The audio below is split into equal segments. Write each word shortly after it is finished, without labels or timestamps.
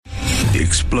The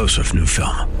explosive new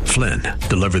film, Flynn,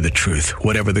 deliver the truth,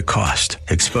 whatever the cost,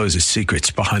 exposes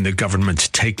secrets behind the government's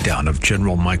takedown of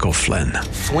General Michael Flynn.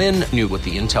 Flynn knew what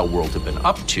the intel world had been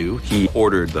up to. He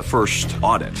ordered the first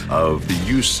audit of the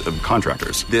use of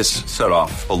contractors. This set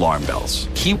off alarm bells.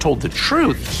 He told the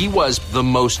truth. He was the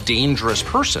most dangerous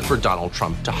person for Donald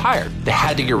Trump to hire. They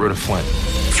had to get rid of Flynn.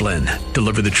 Flynn,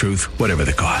 deliver the truth, whatever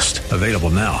the cost. Available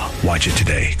now. Watch it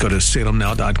today. Go to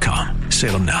salemnow.com.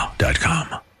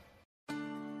 salemnow.com.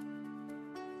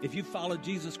 If you follow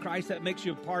Jesus Christ, that makes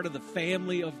you a part of the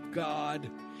family of God.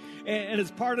 And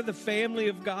as part of the family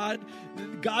of God,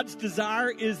 God's desire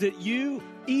is that you,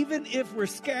 even if we're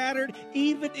scattered,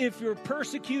 even if you're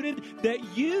persecuted,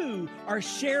 that you are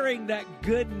sharing that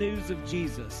good news of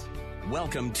Jesus.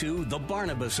 Welcome to The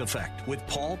Barnabas Effect with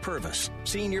Paul Purvis,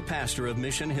 Senior Pastor of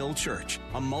Mission Hill Church,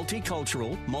 a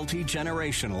multicultural,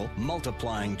 multi-generational,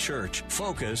 multiplying church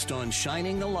focused on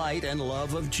shining the light and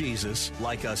love of Jesus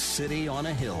like a city on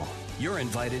a hill. You're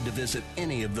invited to visit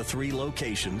any of the 3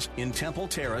 locations in Temple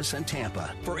Terrace and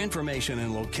Tampa. For information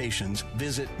and locations,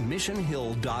 visit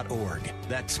missionhill.org.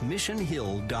 That's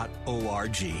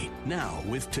missionhill.org. Now,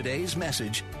 with today's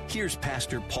message, here's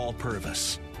Pastor Paul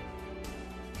Purvis.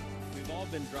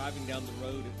 Been driving down the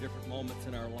road at different moments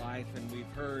in our life, and we've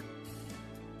heard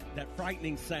that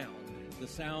frightening sound, the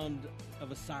sound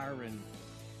of a siren,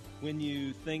 when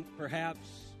you think perhaps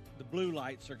the blue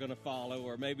lights are going to follow,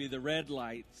 or maybe the red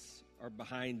lights are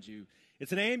behind you.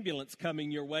 It's an ambulance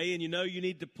coming your way, and you know you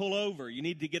need to pull over. You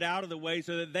need to get out of the way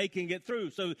so that they can get through,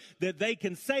 so that they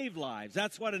can save lives.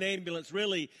 That's what an ambulance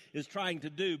really is trying to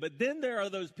do. But then there are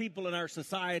those people in our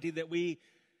society that we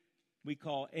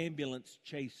call ambulance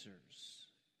chasers.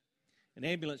 An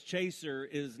ambulance chaser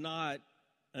is not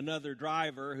another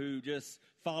driver who just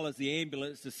follows the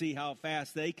ambulance to see how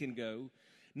fast they can go.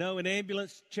 No, an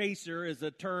ambulance chaser is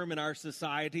a term in our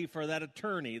society for that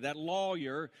attorney, that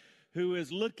lawyer who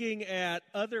is looking at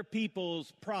other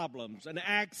people's problems, an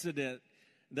accident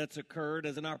that's occurred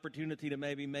as an opportunity to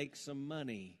maybe make some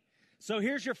money. So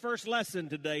here's your first lesson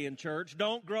today in church.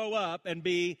 Don't grow up and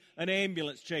be an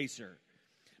ambulance chaser.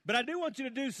 But I do want you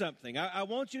to do something. I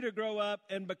want you to grow up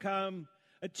and become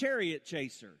a chariot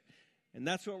chaser. And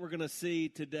that's what we're going to see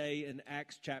today in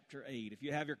Acts chapter 8. If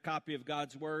you have your copy of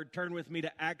God's Word, turn with me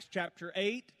to Acts chapter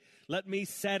 8. Let me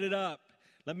set it up.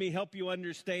 Let me help you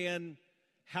understand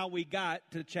how we got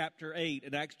to chapter 8.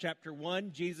 In Acts chapter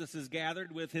 1, Jesus is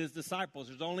gathered with his disciples.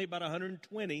 There's only about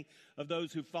 120 of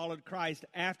those who followed Christ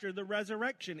after the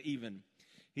resurrection even.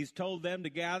 He's told them to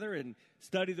gather and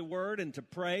study the Word and to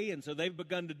pray, and so they've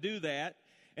begun to do that.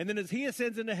 And then as he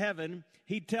ascends into heaven,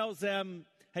 he tells them,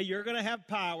 hey, you're going to have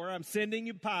power. I'm sending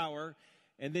you power,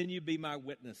 and then you be my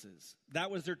witnesses.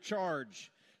 That was their charge.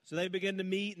 So they begin to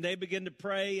meet, and they begin to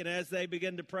pray, and as they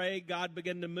begin to pray, God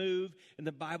began to move, and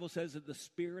the Bible says that the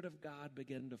Spirit of God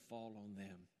began to fall on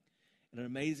them. And an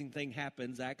amazing thing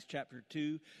happens. Acts chapter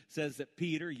 2 says that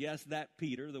Peter, yes, that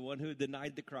Peter, the one who had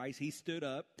denied the Christ, he stood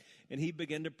up and he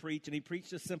began to preach. And he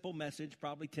preached a simple message,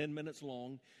 probably 10 minutes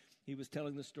long. He was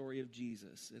telling the story of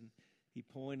Jesus, and he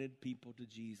pointed people to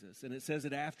Jesus. And it says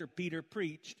that after Peter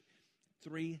preached,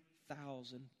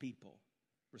 3,000 people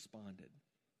responded.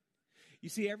 You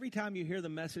see, every time you hear the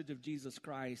message of Jesus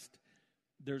Christ,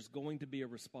 there's going to be a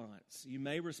response. You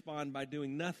may respond by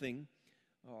doing nothing,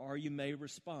 or you may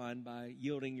respond by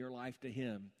yielding your life to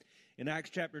him. In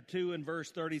Acts chapter 2 and verse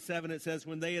 37, it says,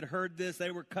 when they had heard this, they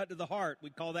were cut to the heart.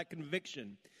 We call that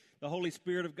conviction. The Holy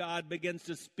Spirit of God begins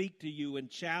to speak to you and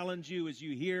challenge you as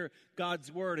you hear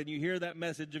God's word and you hear that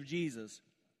message of Jesus.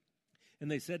 And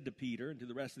they said to Peter and to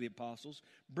the rest of the apostles,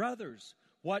 brothers,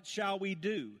 what shall we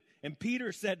do? And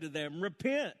Peter said to them,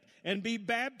 repent and be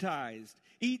baptized,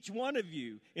 each one of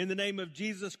you, in the name of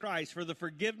Jesus Christ, for the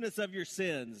forgiveness of your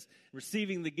sins,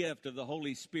 receiving the gift of the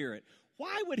Holy Spirit.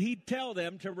 Why would he tell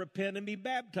them to repent and be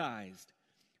baptized?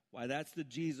 Why, that's the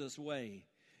Jesus way.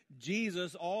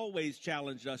 Jesus always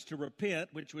challenged us to repent,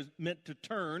 which was meant to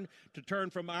turn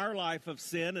from our life of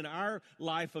sin and our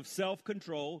life of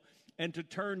self-control, and to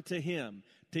turn to him,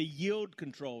 to yield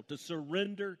control, to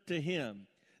surrender to him.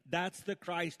 That's the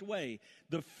Christ way.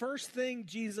 The first thing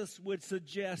Jesus would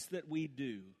suggest that we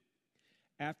do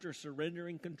after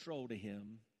surrendering control to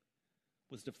him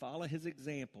was to follow his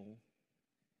example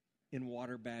in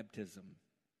water baptism.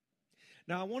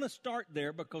 Now, I want to start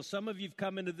there because some of you have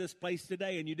come into this place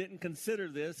today and you didn't consider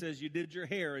this as you did your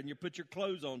hair and you put your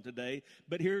clothes on today.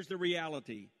 But here's the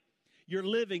reality. You're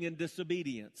living in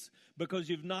disobedience because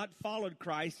you've not followed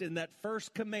Christ in that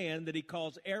first command that he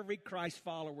calls every Christ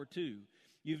follower to.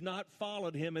 You've not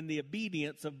followed him in the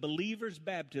obedience of believers'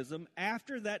 baptism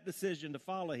after that decision to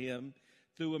follow him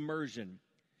through immersion.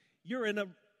 you're in a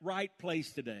right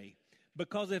place today.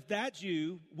 Because if that's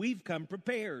you, we've come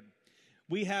prepared.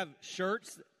 We have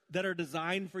shirts that are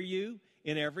designed for you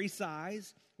in every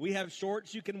size. We have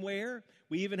shorts you can wear.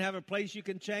 We even have a place you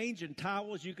can change and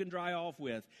towels you can dry off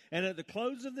with. And at the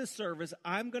close of this service,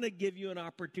 I'm going to give you an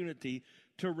opportunity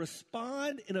to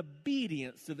respond in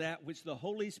obedience to that which the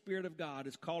Holy Spirit of God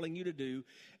is calling you to do.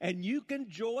 And you can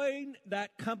join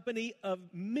that company of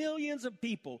millions of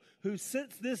people who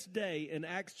since this day in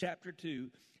Acts chapter 2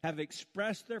 have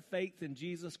expressed their faith in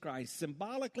Jesus Christ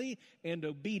symbolically and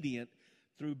obedient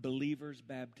through believers'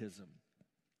 baptism.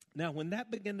 Now, when that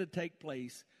began to take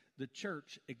place, the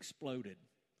church exploded.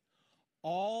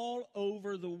 All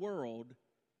over the world,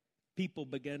 people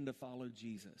began to follow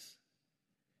Jesus.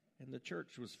 And the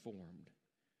church was formed.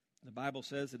 The Bible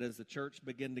says that as the church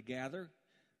began to gather,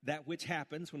 that which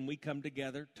happens when we come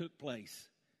together took place.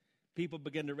 People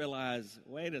began to realize,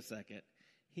 wait a second,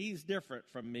 he's different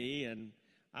from me, and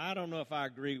I don't know if I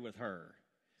agree with her.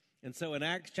 And so in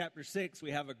Acts chapter 6,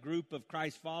 we have a group of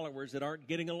Christ followers that aren't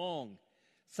getting along.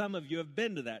 Some of you have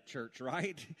been to that church,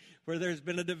 right? Where there's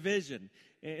been a division.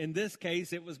 In this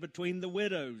case, it was between the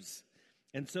widows.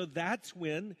 And so that's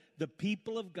when the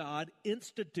people of God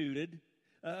instituted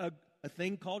a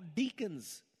thing called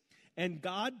deacons. And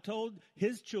God told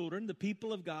his children, the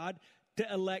people of God,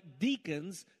 to elect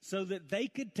deacons so that they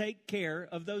could take care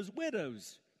of those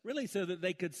widows. Really so that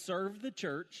they could serve the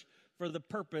church for the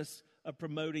purpose of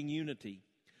promoting unity.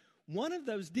 One of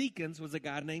those deacons was a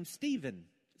guy named Stephen.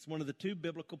 It's one of the two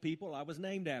biblical people I was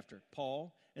named after,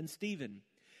 Paul and Stephen.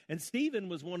 And Stephen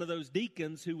was one of those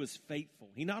deacons who was faithful.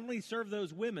 He not only served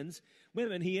those women,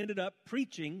 he ended up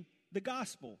preaching the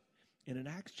gospel. And in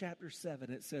Acts chapter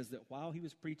 7, it says that while he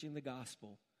was preaching the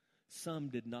gospel, some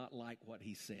did not like what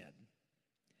he said.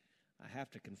 I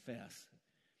have to confess,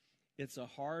 it's a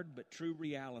hard but true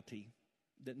reality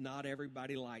that not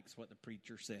everybody likes what the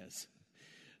preacher says.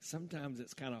 Sometimes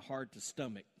it's kind of hard to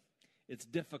stomach. It's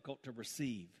difficult to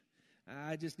receive.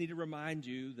 I just need to remind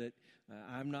you that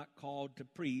I'm not called to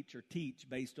preach or teach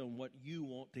based on what you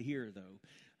want to hear,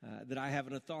 though. That I have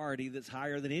an authority that's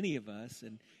higher than any of us,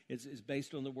 and it's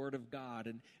based on the Word of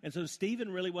God. And so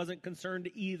Stephen really wasn't concerned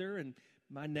either, and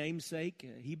my namesake,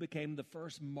 he became the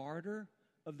first martyr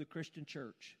of the Christian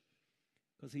church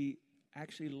because he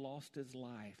actually lost his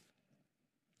life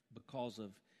because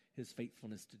of his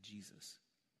faithfulness to Jesus.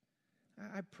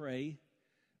 I pray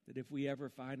that if we ever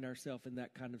find ourselves in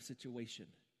that kind of situation,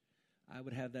 I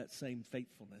would have that same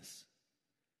faithfulness.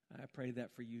 I pray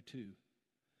that for you too.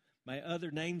 My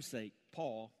other namesake,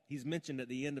 Paul, he's mentioned at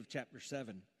the end of chapter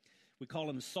 7. We call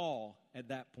him Saul at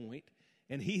that point,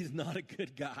 and he's not a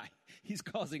good guy. He's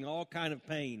causing all kind of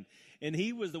pain. And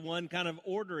he was the one kind of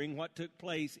ordering what took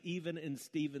place even in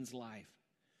Stephen's life.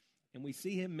 And we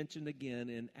see him mentioned again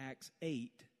in Acts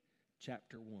 8,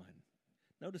 chapter 1.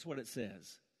 Notice what it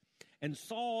says. And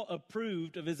Saul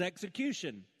approved of his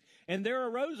execution. And there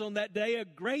arose on that day a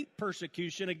great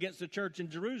persecution against the church in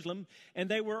Jerusalem, and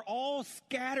they were all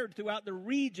scattered throughout the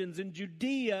regions in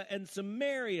Judea and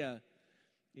Samaria,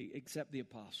 except the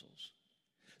apostles.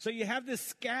 So you have this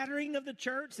scattering of the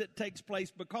church that takes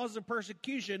place because of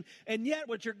persecution, and yet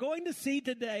what you're going to see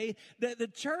today, that the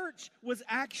church was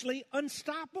actually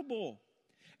unstoppable.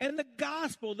 And the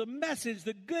gospel, the message,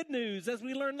 the good news, as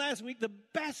we learned last week, the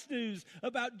best news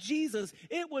about Jesus,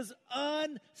 it was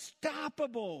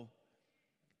unstoppable.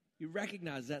 You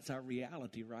recognize that's our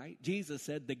reality, right? Jesus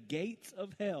said the gates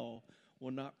of hell will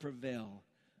not prevail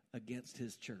against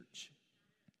his church.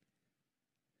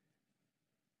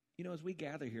 You know, as we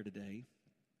gather here today,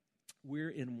 we're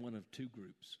in one of two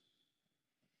groups.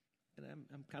 And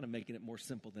I'm kind of making it more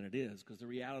simple than it is, because the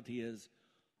reality is,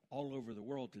 all over the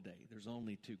world today, there's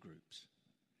only two groups.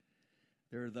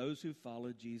 There are those who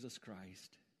follow Jesus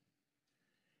Christ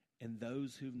and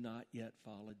those who've not yet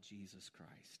followed Jesus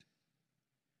Christ.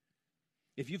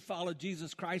 If you follow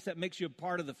Jesus Christ, that makes you a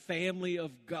part of the family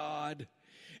of God.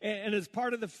 And as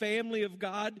part of the family of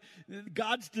God,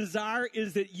 God's desire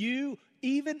is that you,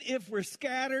 even if we're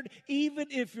scattered, even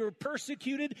if you're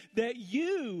persecuted, that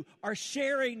you are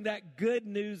sharing that good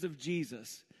news of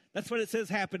Jesus. That's what it says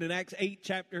happened in Acts 8,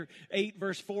 chapter 8,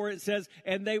 verse 4. It says,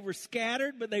 and they were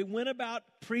scattered, but they went about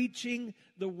preaching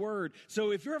the word.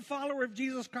 So if you're a follower of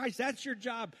Jesus Christ, that's your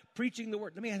job, preaching the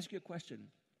word. Let me ask you a question.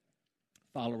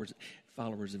 Followers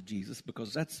of Jesus,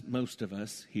 because that's most of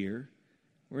us here.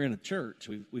 We're in a church.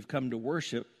 We've come to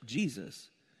worship Jesus.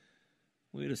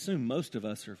 We'd assume most of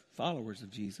us are followers of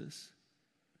Jesus.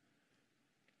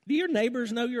 Do your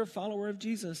neighbors know you're a follower of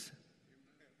Jesus?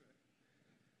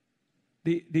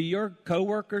 Do your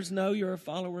coworkers know you're a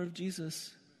follower of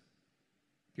Jesus?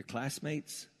 Your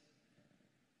classmates?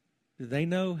 Do they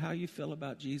know how you feel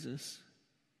about Jesus?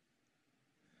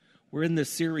 We're in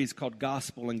this series called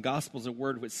Gospel, and gospel is a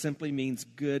word which simply means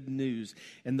good news.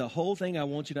 And the whole thing I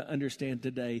want you to understand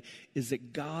today is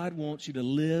that God wants you to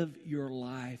live your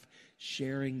life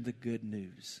sharing the good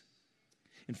news.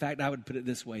 In fact, I would put it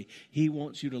this way. He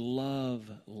wants you to love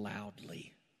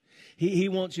loudly. He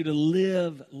wants you to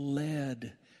live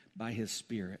led by His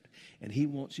Spirit. And He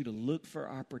wants you to look for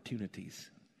opportunities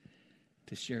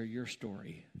to share your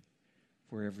story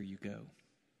wherever you go.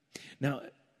 Now,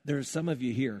 there are some of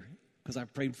you here, because I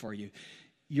prayed for you.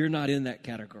 You're not in that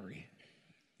category.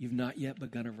 You've not yet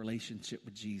begun a relationship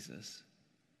with Jesus.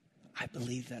 I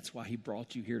believe that's why He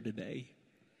brought you here today.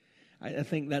 I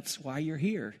think that's why you're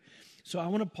here. So I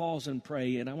want to pause and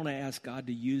pray, and I want to ask God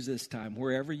to use this time,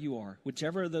 wherever you are,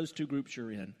 whichever of those two groups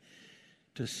you're in,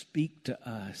 to speak to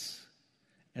us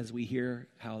as we hear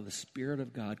how the Spirit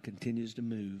of God continues to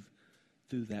move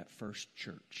through that first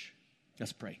church.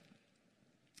 Let's pray.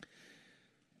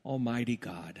 Almighty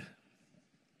God,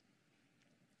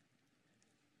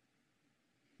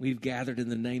 we've gathered in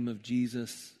the name of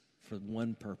Jesus for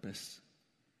one purpose.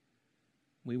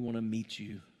 We want to meet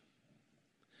you.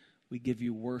 We give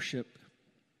you worship,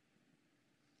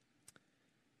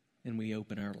 and we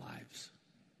open our lives.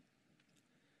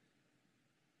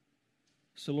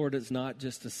 So, Lord, it's not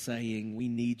just a saying. We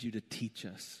need you to teach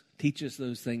us. Teach us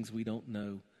those things we don't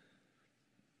know.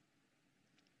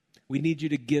 We need you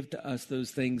to give to us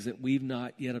those things that we've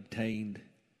not yet obtained.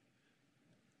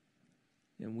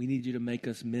 And we need you to make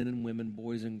us men and women,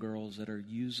 boys and girls that are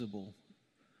usable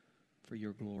for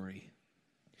your glory.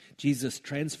 Jesus,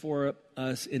 transform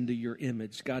us into your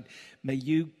image. God, may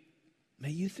you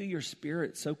through your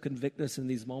Spirit so convict us in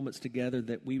these moments together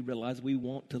that we realize we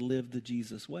want to live the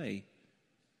Jesus way.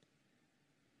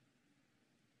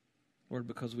 Lord,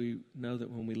 because we know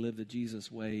that when we live the Jesus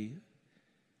way,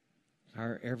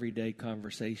 our everyday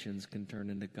conversations can turn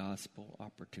into gospel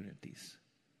opportunities.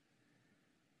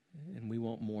 And we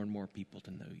want more and more people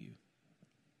to know you.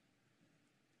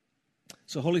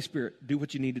 So, Holy Spirit, do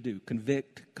what you need to do.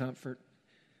 Convict, comfort.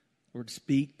 Lord,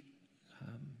 speak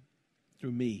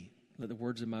through me. Let the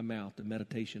words of my mouth, the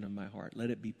meditation of my heart, let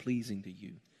it be pleasing to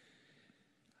you.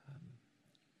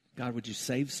 God, would you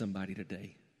save somebody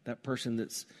today? That person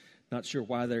that's not sure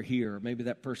why they're here. Or maybe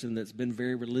that person that's been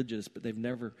very religious, but they've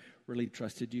never really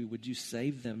trusted you. Would you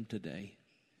save them today?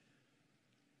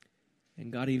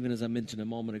 And God, even as I mentioned a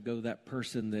moment ago, that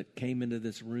person that came into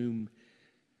this room,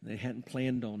 they hadn't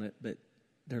planned on it, but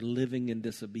they're living in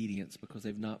disobedience because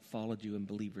they've not followed you in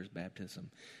believer's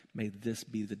baptism. May this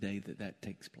be the day that that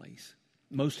takes place.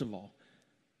 Most of all,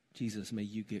 Jesus, may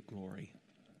you get glory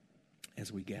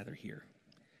as we gather here.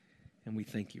 And we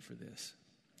thank you for this.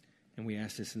 And we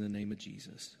ask this in the name of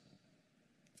Jesus.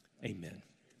 Amen.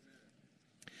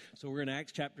 So we're in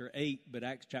Acts chapter 8, but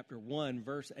Acts chapter 1,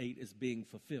 verse 8 is being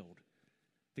fulfilled.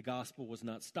 The gospel was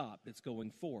not stopped. It's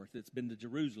going forth. It's been to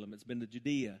Jerusalem. It's been to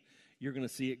Judea. You're going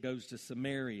to see it goes to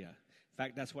Samaria. In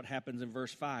fact, that's what happens in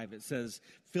verse 5. It says,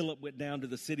 Philip went down to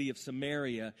the city of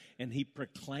Samaria, and he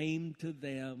proclaimed to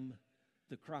them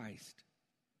the Christ.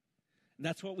 And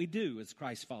that's what we do as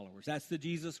Christ followers. That's the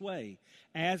Jesus way.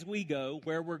 As we go,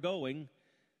 where we're going,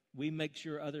 we make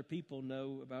sure other people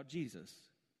know about Jesus.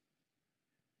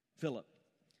 Philip,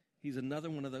 he's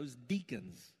another one of those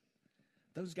deacons.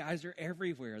 Those guys are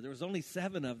everywhere. There was only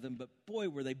 7 of them, but boy,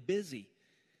 were they busy.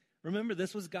 Remember,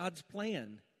 this was God's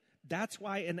plan. That's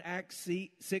why in Acts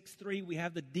 6:3 we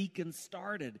have the deacons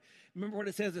started. Remember what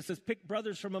it says? It says, pick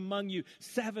brothers from among you,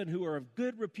 7 who are of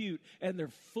good repute, and they're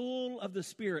full of the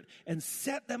Spirit, and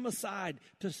set them aside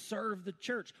to serve the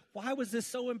church. Why was this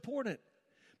so important?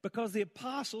 Because the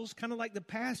apostles, kind of like the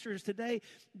pastors today,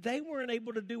 they weren't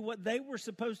able to do what they were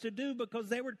supposed to do because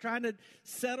they were trying to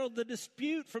settle the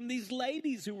dispute from these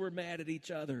ladies who were mad at each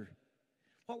other.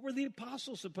 What were the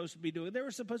apostles supposed to be doing? They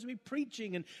were supposed to be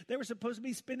preaching, and they were supposed to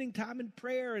be spending time in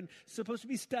prayer and supposed to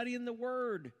be studying the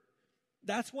Word.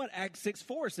 That's what Acts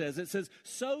 6:4 says. It says,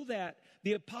 so that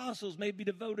the apostles may be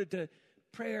devoted to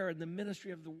prayer and the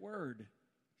ministry of the Word.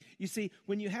 You see,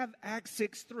 when you have Acts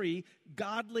 6:3,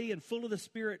 godly and full of the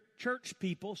Spirit church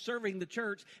people serving the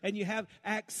church, and you have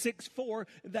Acts 6:4,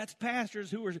 that's pastors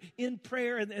who are in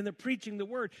prayer and they're preaching the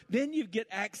Word, then you get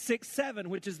Acts 6:7,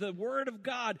 which is the Word of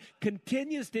God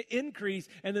continues to increase,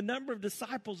 and the number of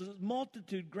disciples is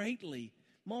multiplying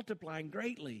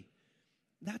greatly.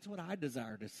 That's what I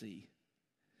desire to see.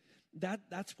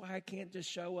 That's why I can't just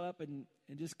show up and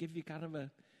just give you kind of a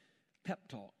pep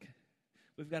talk.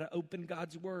 We've got to open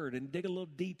God's Word and dig a little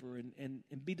deeper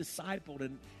and be discipled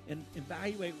and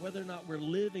evaluate whether or not we're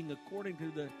living according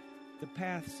to the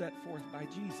path set forth by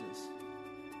Jesus.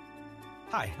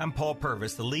 Hi, I'm Paul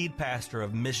Purvis, the lead pastor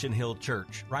of Mission Hill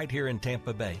Church, right here in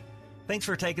Tampa Bay. Thanks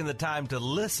for taking the time to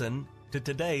listen to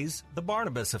today's The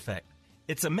Barnabas Effect.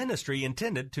 It's a ministry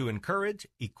intended to encourage,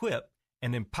 equip,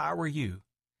 and empower you.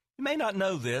 You may not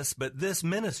know this, but this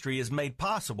ministry is made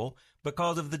possible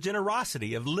because of the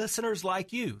generosity of listeners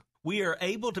like you. We are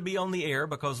able to be on the air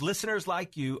because listeners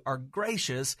like you are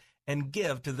gracious and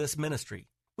give to this ministry.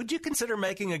 Would you consider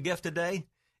making a gift today?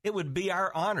 It would be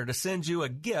our honor to send you a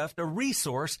gift, a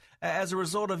resource, as a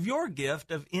result of your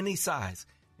gift of any size.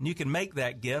 And you can make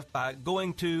that gift by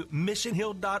going to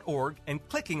missionhill.org and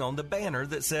clicking on the banner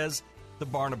that says The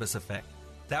Barnabas Effect.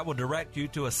 That will direct you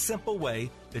to a simple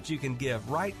way that you can give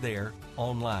right there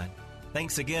online.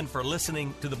 Thanks again for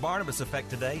listening to The Barnabas Effect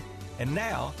today. And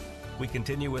now we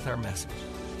continue with our message.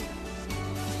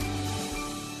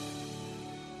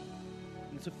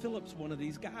 And so Philip's one of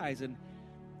these guys, and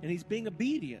he's being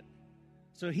obedient.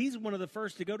 So he's one of the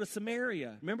first to go to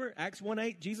Samaria. Remember, Acts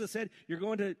 1:8, Jesus said, you're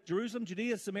going to Jerusalem,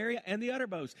 Judea, Samaria, and the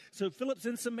uttermost. So Philip's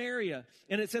in Samaria.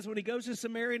 And it says when he goes to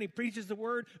Samaria and he preaches the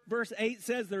word, verse 8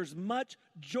 says there's much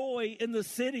joy in the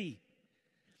city.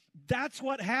 That's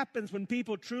what happens when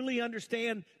people truly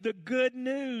understand the good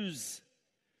news.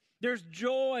 There's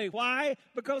joy. Why?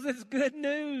 Because it's good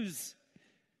news.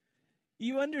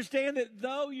 You understand that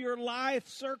though your life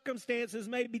circumstances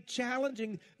may be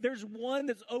challenging, there's one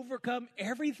that's overcome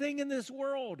everything in this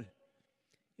world.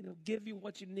 Give you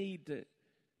what you need to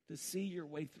see your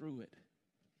way through it.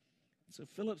 So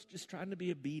Philip's just trying to be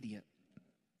obedient.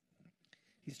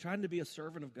 He's trying to be a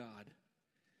servant of God.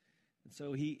 And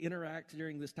so he interacts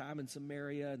during this time in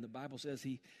Samaria, and the Bible says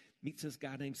he meets this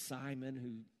guy named Simon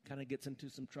who kind of gets into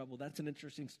some trouble. That's an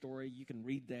interesting story. You can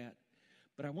read that.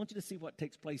 But I want you to see what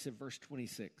takes place in verse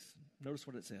 26. Notice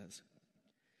what it says.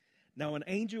 Now an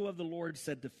angel of the Lord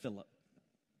said to Philip,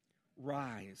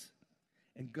 rise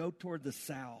and go toward the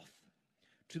south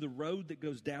to the road that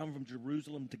goes down from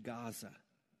Jerusalem to Gaza.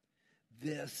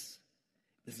 This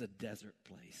is a desert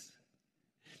place.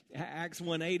 Acts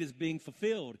 1:8 is being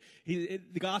fulfilled. The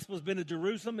gospel has been to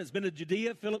Jerusalem, it's been to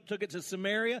Judea. Philip took it to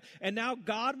Samaria, and now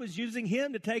God was using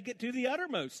him to take it to the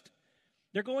uttermost.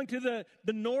 They're going to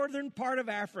the northern part of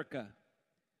Africa.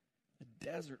 A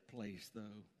desert place,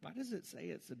 though. Why does it say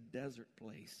it's a desert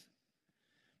place?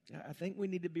 I think we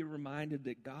need to be reminded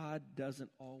that God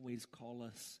doesn't always call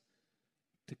us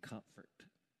to comfort.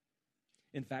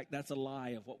 In fact, that's a lie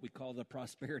of what we call the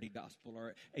prosperity gospel,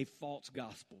 or a false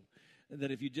gospel.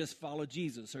 That if you just follow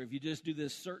Jesus, or if you just do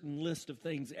this certain list of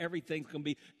things, everything's going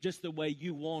to be just the way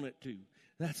you want it to.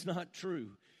 That's not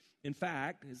true. In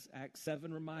fact, as Acts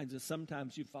 7 reminds us,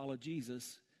 sometimes you follow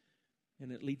Jesus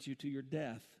and it leads you to your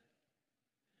death.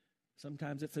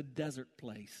 Sometimes it's a desert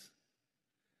place.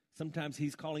 Sometimes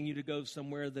he's calling you to go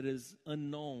somewhere that is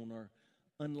unknown or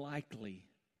unlikely,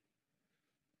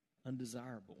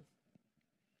 undesirable.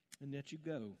 And yet you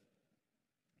go.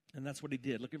 And that's what he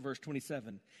did. Look at verse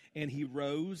 27. And he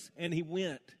rose and he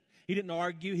went. He didn't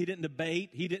argue. He didn't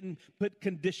debate. He didn't put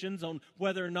conditions on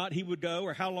whether or not he would go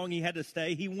or how long he had to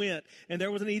stay. He went. And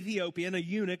there was an Ethiopian, a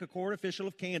eunuch, a court official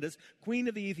of Candace, queen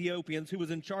of the Ethiopians, who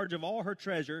was in charge of all her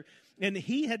treasure. And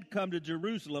he had come to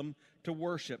Jerusalem to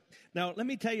worship. Now, let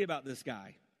me tell you about this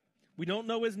guy. We don't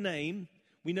know his name.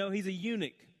 We know he's a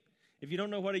eunuch. If you don't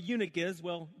know what a eunuch is,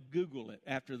 well, Google it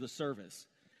after the service.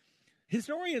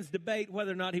 Historians debate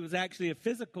whether or not he was actually a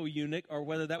physical eunuch or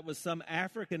whether that was some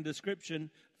African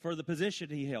description for the position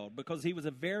he held, because he was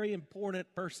a very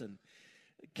important person.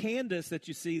 Candace that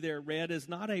you see there read is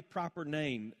not a proper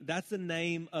name. That's the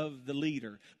name of the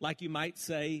leader. Like you might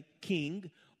say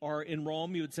king, or in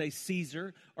Rome you would say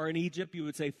Caesar, or in Egypt you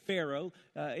would say Pharaoh.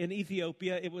 In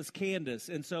Ethiopia it was Candace.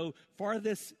 And so for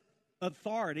this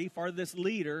authority, for this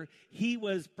leader, he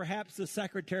was perhaps the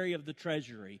secretary of the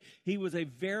treasury. He was a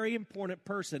very important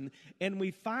person, and we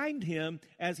find him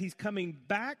as he's coming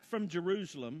back from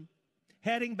Jerusalem,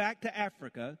 heading back to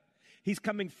Africa. He's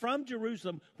coming from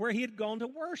Jerusalem where he had gone to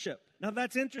worship. Now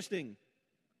that's interesting.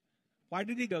 Why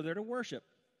did he go there to worship?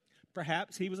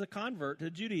 Perhaps he was a convert to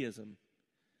Judaism.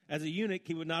 As a eunuch,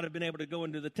 he would not have been able to go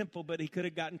into the temple, but he could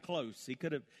have gotten close. He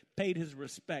could have paid his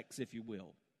respects, if you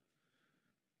will.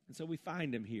 And so we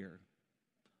find him here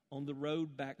on the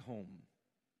road back home.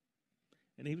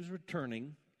 And he was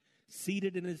returning,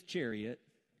 seated in his chariot,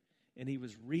 and he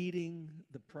was reading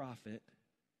the prophet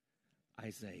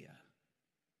Isaiah.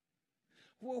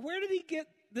 Well, where did he get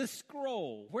this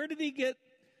scroll? Where did he get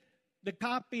the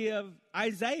copy of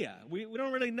Isaiah? We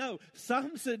don't really know.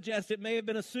 Some suggest it may have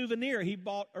been a souvenir he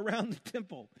bought around the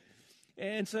temple.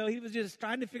 And so he was just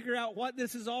trying to figure out what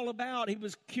this is all about. He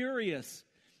was curious.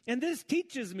 And this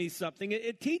teaches me something.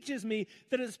 It teaches me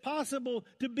that it's possible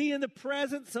to be in the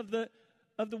presence of the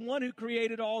one who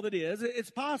created all that is. It's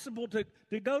possible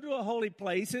to go to a holy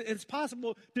place. It's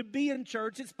possible to be in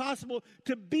church. It's possible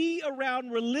to be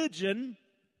around religion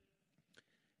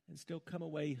and still come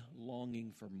away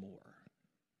longing for more.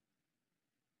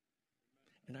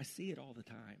 And I see it all the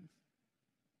time.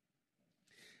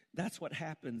 That's what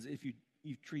happens if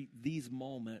you treat these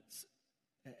moments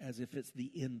as if it's the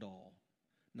end all,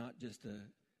 not just a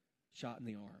shot in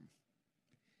the arm.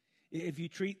 If you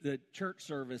treat the church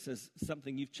service as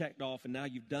something you've checked off and now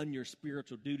you've done your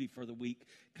spiritual duty for the week,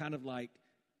 kind of like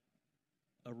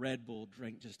a Red Bull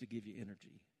drink just to give you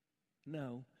energy.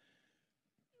 No.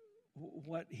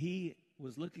 What he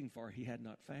was looking for, he had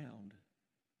not found.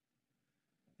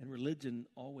 And religion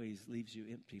always leaves you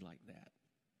empty like that.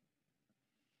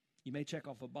 You may check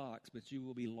off a box, but you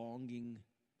will be longing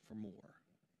for more,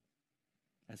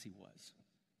 as he was.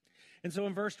 And so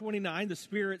in verse 29, the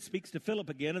Spirit speaks to Philip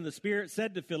again, and the Spirit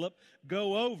said to Philip,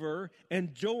 "Go over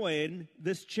and join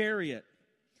this chariot."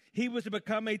 He was to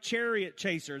become a chariot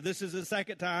chaser. This is the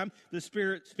second time the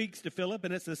Spirit speaks to Philip,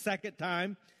 and it's the second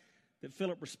time that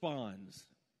Philip responds.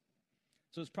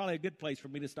 So it's probably a good place for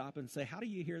me to stop and say, how do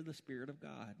you hear the Spirit of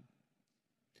God?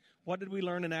 What did we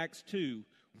learn in Acts 2?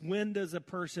 When does a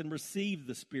person receive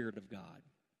the Spirit of God?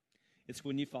 It's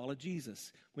when you follow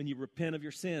Jesus. When you repent of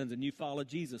your sins and you follow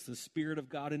Jesus, the Spirit of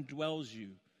God indwells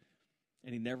you,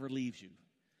 and he never leaves you.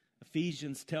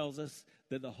 Ephesians tells us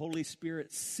that the Holy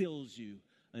Spirit seals you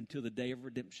until the day of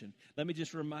redemption. Let me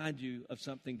just remind you of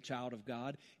something, child of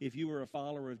God. If you are a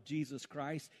follower of Jesus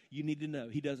Christ, you need to know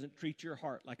he doesn't treat your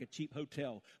heart like a cheap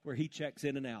hotel where he checks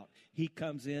in and out. He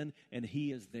comes in and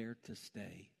he is there to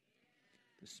stay.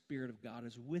 The Spirit of God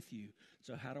is with you.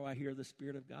 So how do I hear the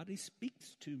Spirit of God? He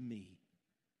speaks to me.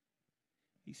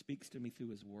 He speaks to me through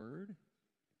his word.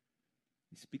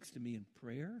 He speaks to me in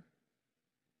prayer.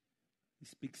 He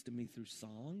speaks to me through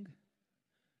song.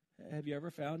 Have you ever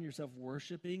found yourself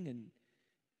worshiping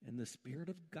and the Spirit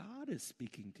of God is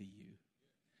speaking to you?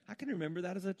 I can remember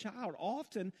that as a child,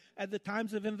 often at the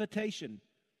times of invitation.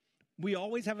 We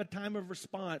always have a time of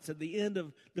response at the end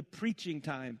of the preaching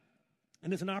time.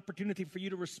 And it's an opportunity for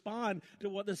you to respond to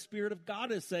what the Spirit of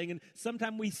God is saying. And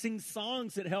sometimes we sing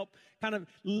songs that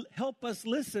help us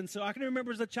listen. So I can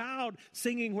remember as a child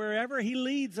singing, "Wherever he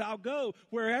leads, I'll go.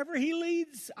 Wherever he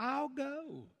leads, I'll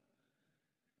go."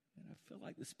 And I feel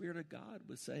like the Spirit of God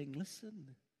was saying,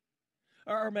 listen.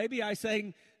 Or maybe I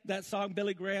sang that song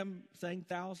Billy Graham sang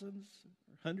thousands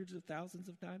or hundreds of thousands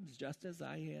of times, "Just as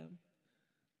I am,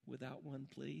 without one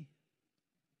plea."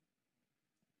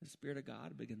 The Spirit of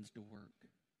God begins to work.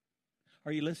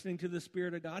 Are you listening to the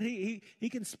Spirit of God? He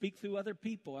can speak through other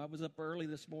people. I was up early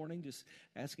this morning just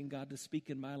asking God to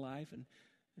speak in my life and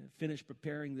finished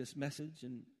preparing this message.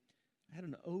 And I had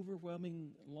an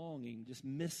overwhelming longing, just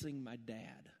missing my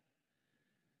dad.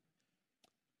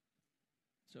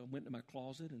 So I went to my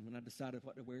closet, and when I decided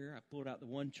what to wear, I pulled out the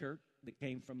one shirt that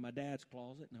came from my dad's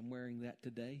closet, and I'm wearing that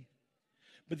today.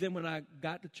 But then when I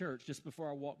got to church, just before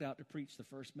I walked out to preach the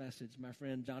first message, my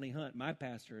friend Johnny Hunt, my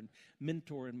pastor and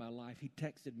mentor in my life, he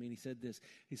texted me and he said this.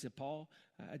 He said, "Paul,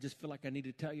 I just feel like I need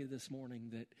to tell you this morning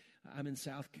that I'm in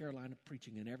South Carolina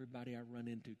preaching, and everybody I run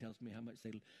into tells me how much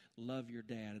they love your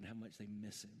dad and how much they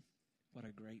miss him. What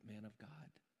a great man of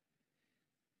God."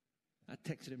 I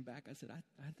texted him back. I said,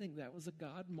 I think that was a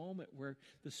God moment where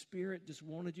the Spirit just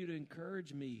wanted you to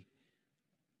encourage me,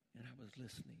 and I was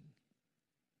listening.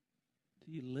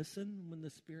 Do you listen when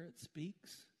the Spirit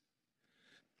speaks?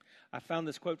 I found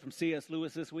this quote from C.S.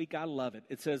 Lewis this week. I love it.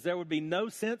 It says, "There would be no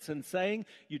sense in saying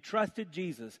you trusted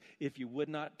Jesus if you would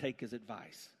not take his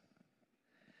advice."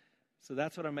 So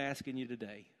that's what I'm asking you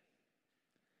today.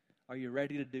 Are you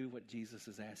ready to do what Jesus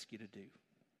has asked you to do?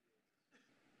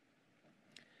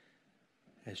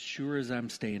 As sure as I'm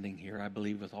standing here, I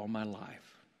believe with all my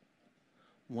life,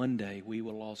 one day we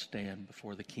will all stand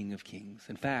before the King of Kings.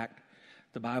 In fact,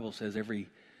 the Bible says every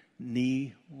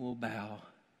knee will bow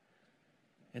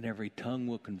and every tongue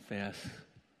will confess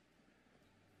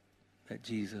that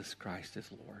Jesus Christ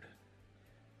is Lord.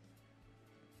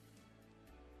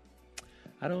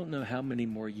 I don't know how many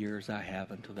more years I have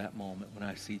until that moment when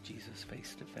I see Jesus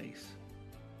face to face.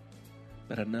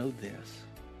 But I know this.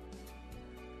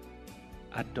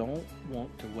 I don't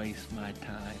want to waste my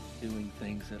time doing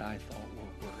things that I thought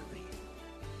were worthy,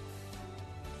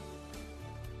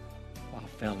 while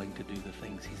failing to do the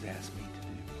things he's asked me to do.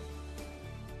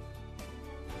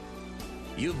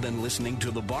 You've been listening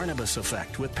to The Barnabas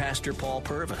Effect with Pastor Paul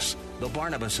Purvis. The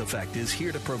Barnabas Effect is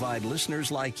here to provide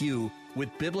listeners like you with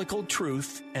biblical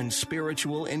truth and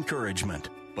spiritual encouragement.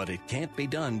 But it can't be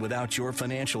done without your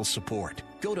financial support.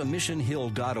 Go to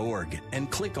missionhill.org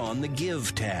and click on the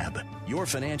Give tab. Your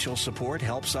financial support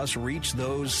helps us reach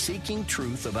those seeking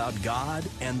truth about God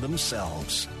and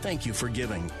themselves. Thank you for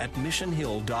giving at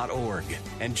missionhill.org.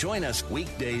 And join us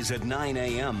weekdays at 9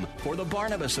 a.m. for The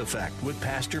Barnabas Effect with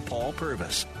Pastor Paul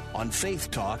Purvis on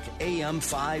Faith Talk AM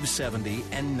 570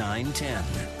 and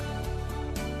 910.